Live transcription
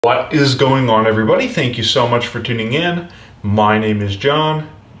What is going on, everybody? Thank you so much for tuning in. My name is John.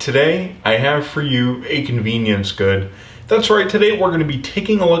 Today I have for you a convenience good. That's right, today we're going to be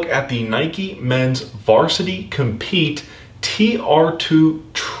taking a look at the Nike Men's Varsity Compete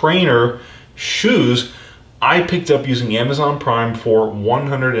TR2 trainer shoes I picked up using Amazon Prime for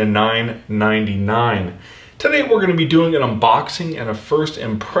 $109.99. Today we're going to be doing an unboxing and a first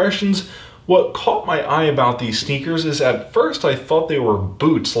impressions. What caught my eye about these sneakers is at first I thought they were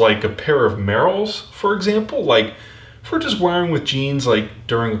boots, like a pair of Merrells, for example, like for just wearing with jeans like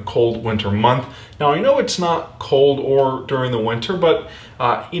during a cold winter month. Now I know it's not cold or during the winter, but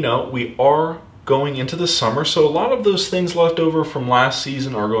we are going into the summer, so a lot of those things left over from last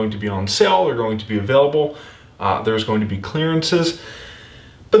season are going to be on sale, they're going to be available, there's going to be clearances,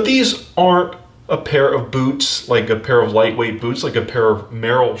 but these aren't a pair of boots, like a pair of lightweight boots, like a pair of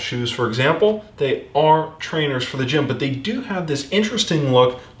Merrell shoes, for example. They are trainers for the gym, but they do have this interesting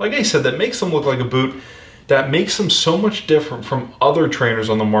look, like I said, that makes them look like a boot, that makes them so much different from other trainers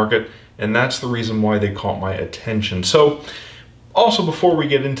on the market, and that's the reason why they caught my attention. So, also before we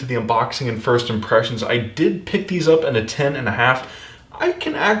get into the unboxing and first impressions, I did pick these up in a 10.5. I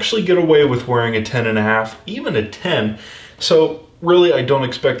can actually get away with wearing a 10.5, even a 10, so really, I don't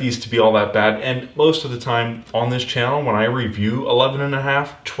expect these to be all that bad, and most of the time on this channel, when I review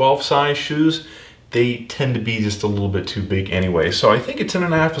 11.5, 12 size shoes, they tend to be just a little bit too big anyway. So I think a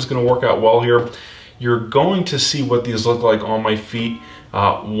 10.5 is going to work out well here. You're going to see what these look like on my feet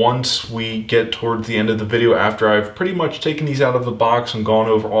once we get towards the end of the video, after I've pretty much taken these out of the box and gone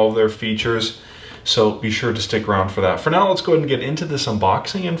over all of their features. So be sure to stick around for that. For now, let's go ahead and get into this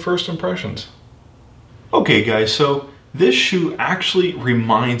unboxing and first impressions. Okay guys, so this shoe actually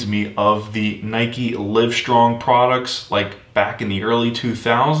reminds me of the Nike Livestrong products, like back in the early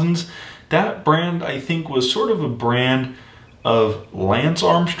 2000s. That brand, I think, was sort of a brand of Lance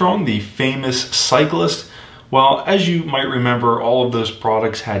Armstrong, the famous cyclist. Well, as you might remember, all of those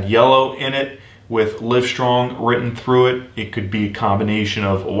products had yellow in it with Livestrong written through it. It could be a combination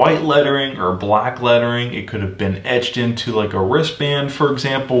of white lettering or black lettering. It could have been etched into like a wristband, for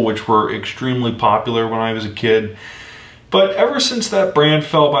example, which were extremely popular when I was a kid. But ever since that brand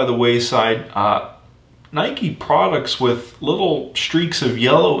fell by the wayside, Nike products with little streaks of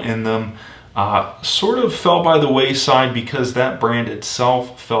yellow in them sort of fell by the wayside because that brand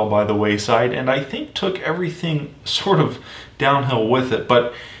itself fell by the wayside, and I think took everything sort of downhill with it.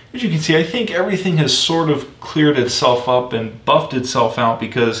 But as you can see, I think everything has sort of cleared itself up and buffed itself out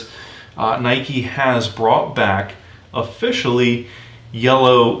because Nike has brought back officially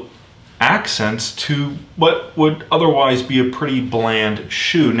yellow accents to what would otherwise be a pretty bland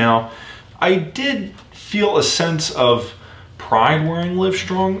shoe. Now, I did feel a sense of pride wearing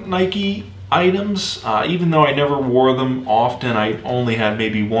Livestrong Nike items, even though I never wore them often. I only had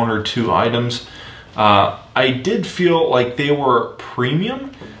maybe 1 or 2 items. I did feel like they were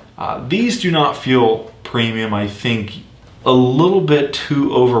premium. These do not feel premium. I think a little bit too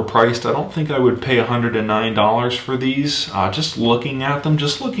overpriced. I don't think I would pay $109 for these. Just looking at them,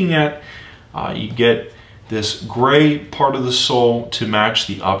 you get this gray part of the sole to match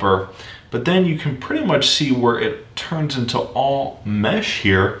the upper, but then you can pretty much see where it turns into all mesh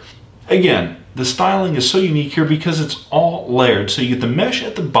here. Again, the styling is so unique here because it's all layered. So you get the mesh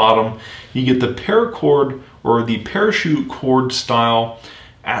at the bottom, you get the paracord or the parachute cord style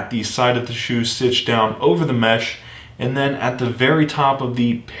at the side of the shoe stitched down over the mesh, and then at the very top of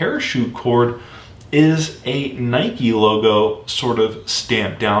the parachute cord is a Nike logo sort of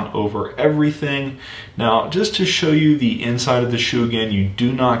stamped down over everything. Now, just to show you the inside of the shoe again, you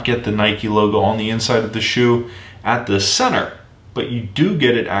do not get the Nike logo on the inside of the shoe at the center, but you do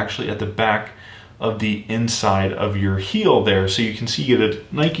get it actually at the back of the inside of your heel there. So you can see you get a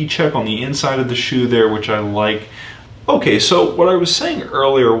Nike check on the inside of the shoe there, which I like. Okay, so what I was saying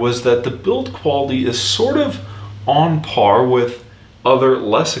earlier was that the build quality is sort of on par with other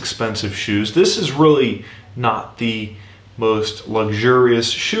less expensive shoes. This is really not the most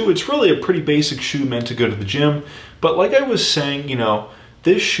luxurious shoe. It's really a pretty basic shoe meant to go to the gym. But like I was saying,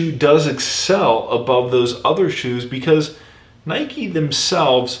 this shoe does excel above those other shoes because Nike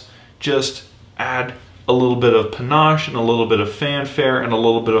themselves just add a little bit of panache and a little bit of fanfare and a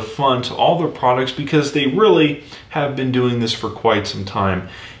little bit of fun to all their products because they really have been doing this for quite some time.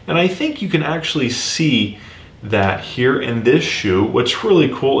 And I think you can actually see that here in this shoe. What's really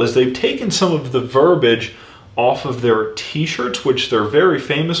cool is they've taken some of the verbiage off of their t-shirts, which they're very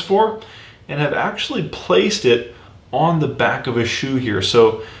famous for, and have actually placed it on the back of a shoe here.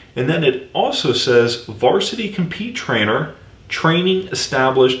 So, and then it also says Varsity Compete Trainer, training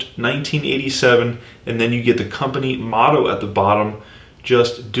established 1987, and then you get the company motto at the bottom,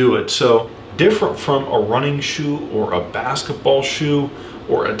 just do it. So different from a running shoe or a basketball shoe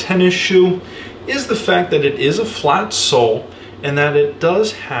or a tennis shoe is the fact that it is a flat sole and that it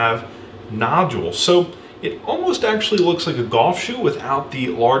does have nodules. So it almost actually looks like a golf shoe without the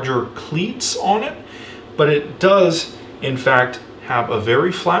larger cleats on it, but it does in fact have a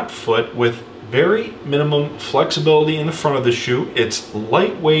very flat foot with very minimum flexibility in the front of the shoe. It's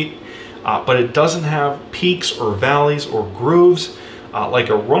lightweight, but it doesn't have peaks or valleys or grooves like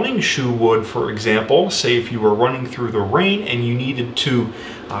a running shoe would, for example. Say if you were running through the rain and you needed to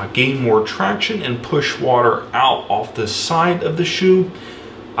gain more traction and push water out off the side of the shoe.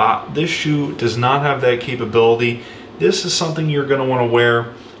 This shoe does not have that capability. This is something you're going to want to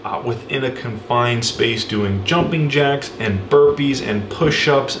wear within a confined space, doing jumping jacks and burpees and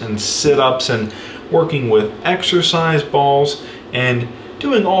push-ups and sit-ups and working with exercise balls and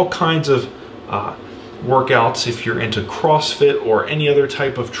doing all kinds of workouts if you're into CrossFit or any other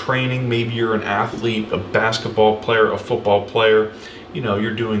type of training. Maybe you're an athlete, a basketball player, a football player. You know,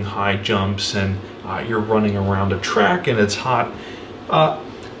 you're doing high jumps and you're running around a track and it's hot.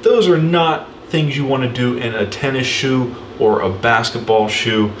 Those are not things you want to do in a tennis shoe or a basketball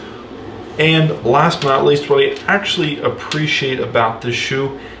shoe. And last but not least, what I actually appreciate about this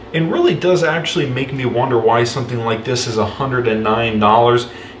shoe, and really does actually make me wonder why something like this is $109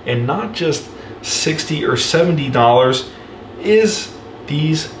 and not just $60 or $70, is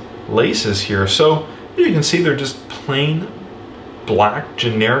these laces here. So you can see they're just plain black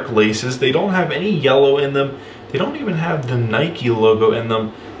generic laces. They don't have any yellow in them. They don't even have the Nike logo in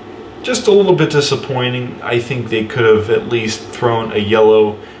them. Just a little bit disappointing. I think they could have at least thrown a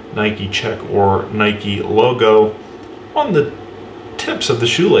yellow Nike check or Nike logo on the tips of the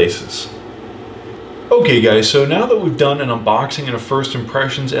shoelaces. Okay guys, so now that we've done an unboxing and a first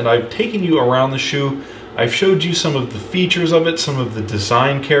impressions and I've taken you around the shoe, I've showed you some of the features of it, some of the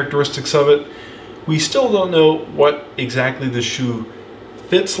design characteristics of it, we still don't know what exactly the shoe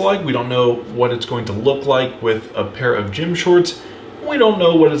fits like. We don't know what it's going to look like with a pair of gym shorts. We don't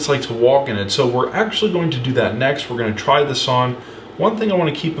know what it's like to walk in it. So we're actually going to do that next. We're going to try this on. One thing I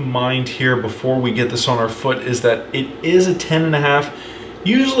want to keep in mind here before we get this on our foot is that it is a 10.5.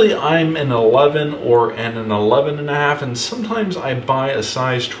 Usually I'm an 11 or an 11.5, and sometimes I buy a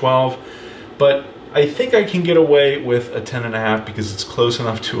size 12, but I think I can get away with a 10.5 because it's close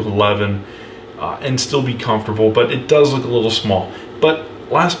enough to 11 and still be comfortable, but it does look a little small. But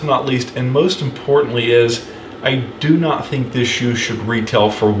last but not least, and most importantly, is I do not think this shoe should retail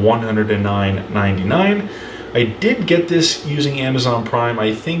for $109.99. I did get this using Amazon Prime.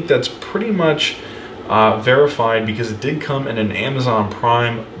 I think that's pretty much verified because it did come in an Amazon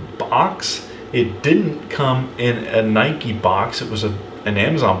Prime box. It didn't come in a Nike box. It was an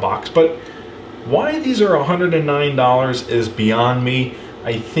Amazon box. But why these are $109 is beyond me.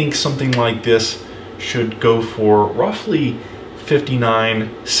 I think something like this should go for roughly $59,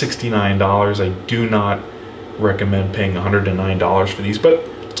 $69. I do not recommend paying $109 for these, but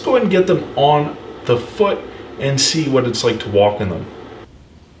let's go ahead and get them on the foot and see what it's like to walk in them.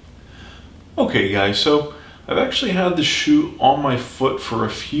 Okay guys, so I've actually had the shoe on my foot for a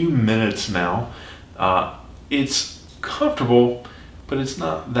few minutes now. It's comfortable, but it's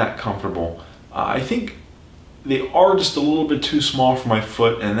not that comfortable. I think they are just a little bit too small for my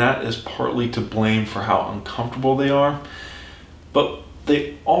foot, and that is partly to blame for how uncomfortable they are. But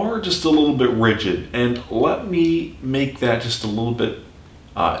they are just a little bit rigid, and let me make that just a little bit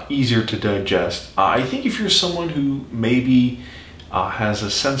easier to digest. I think if you're someone who maybe has a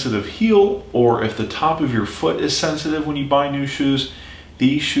sensitive heel, or if the top of your foot is sensitive when you buy new shoes,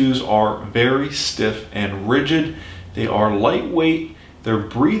 these shoes are very stiff and rigid. They are lightweight, they're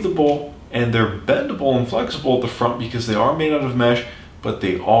breathable, and they're bendable and flexible at the front because they are made out of mesh, but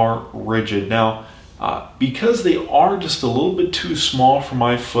they are rigid. Now, because they are just a little bit too small for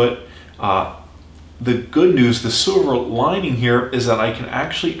my foot, the good news, the silver lining here, is that I can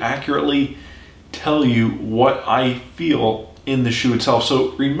actually accurately tell you what I feel in the shoe itself.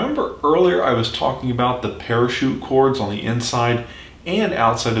 So remember earlier I was talking about the parachute cords on the inside and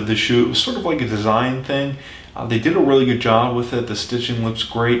outside of the shoe. It was sort of like a design thing. They did a really good job with it. The stitching looks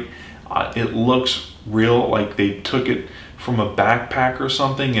great. It looks real, like they took it from a backpack or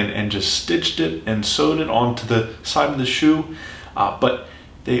something and just stitched it and sewed it onto the side of the shoe. But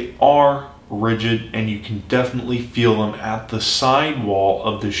they are rigid, and you can definitely feel them at the side wall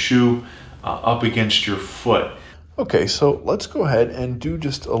of the shoe up against your foot. Okay, so let's go ahead and do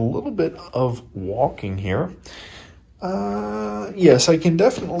just a little bit of walking here. Yes, I can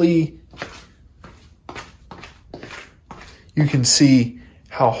definitely, you can see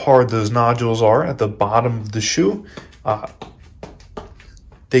how hard those nodules are at the bottom of the shoe.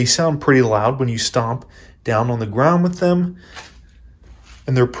 They sound pretty loud when you stomp down on the ground with them.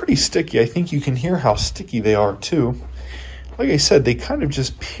 And they're pretty sticky. I think you can hear how sticky they are too. Like I said, they kind of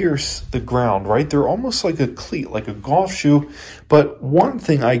just pierce the ground, right? They're almost like a cleat, like a golf shoe. But one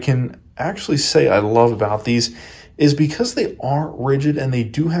thing I can actually say I love about these is because they aren't rigid and they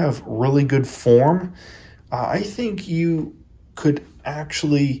do have really good form, I think you could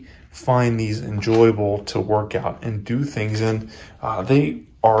actually find these enjoyable to work out and do things in. They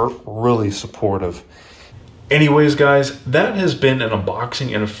are really supportive. Anyways, guys, that has been an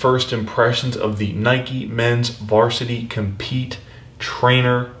unboxing and a first impressions of the Nike Men's Varsity Compete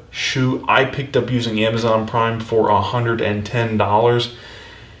Trainer shoe I picked up using Amazon Prime for $110.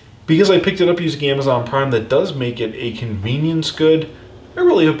 Because I picked it up using Amazon Prime, that does make it a convenience good. I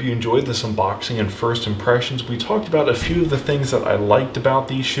really hope you enjoyed this unboxing and first impressions. We talked about a few of the things that I liked about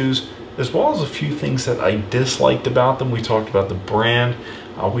these shoes, as well as a few things that I disliked about them. We talked about the brand.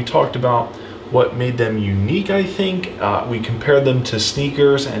 We talked about what made them unique, I think. We compared them to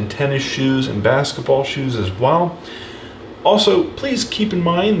sneakers and tennis shoes and basketball shoes as well. Also, please keep in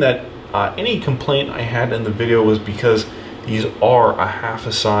mind that any complaint I had in the video was because these are a half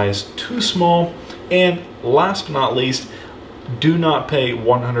a size too small. And last but not least, do not pay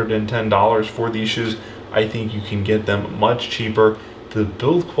 $110 for these shoes. I think you can get them much cheaper. The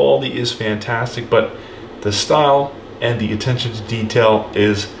build quality is fantastic, but the style and the attention to detail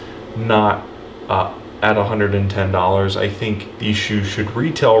is not at $110. I think these shoes should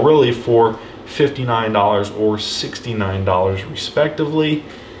retail really for $59 or $69 respectively.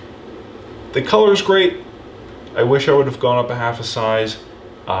 The color is great. I wish I would have gone up a half a size,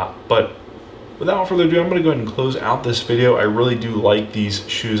 but without further ado, I'm going to go ahead and close out this video. I really do like these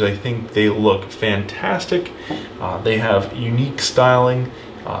shoes. I think they look fantastic. They have unique styling,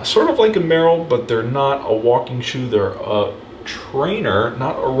 sort of like a Merrell, but they're not a walking shoe. They're a trainer,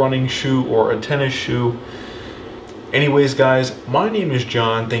 not a running shoe or a tennis shoe. Anyways, guys, my name is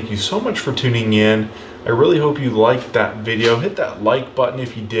John. Thank you so much for tuning in. I really hope you liked that video. Hit that like button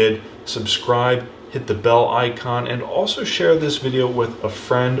if you did. Subscribe, hit the bell icon, and also share this video with a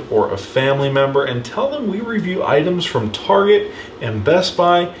friend or a family member and tell them we review items from Target and Best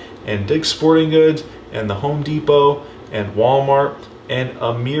Buy and Dick's Sporting Goods and the Home Depot and Walmart and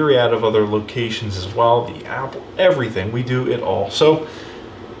a myriad of other locations as well, the Apple, everything. We do it all. So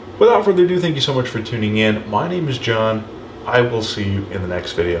without further ado, thank you so much for tuning in. My name is John. I will see you in the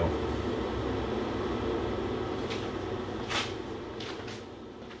next video.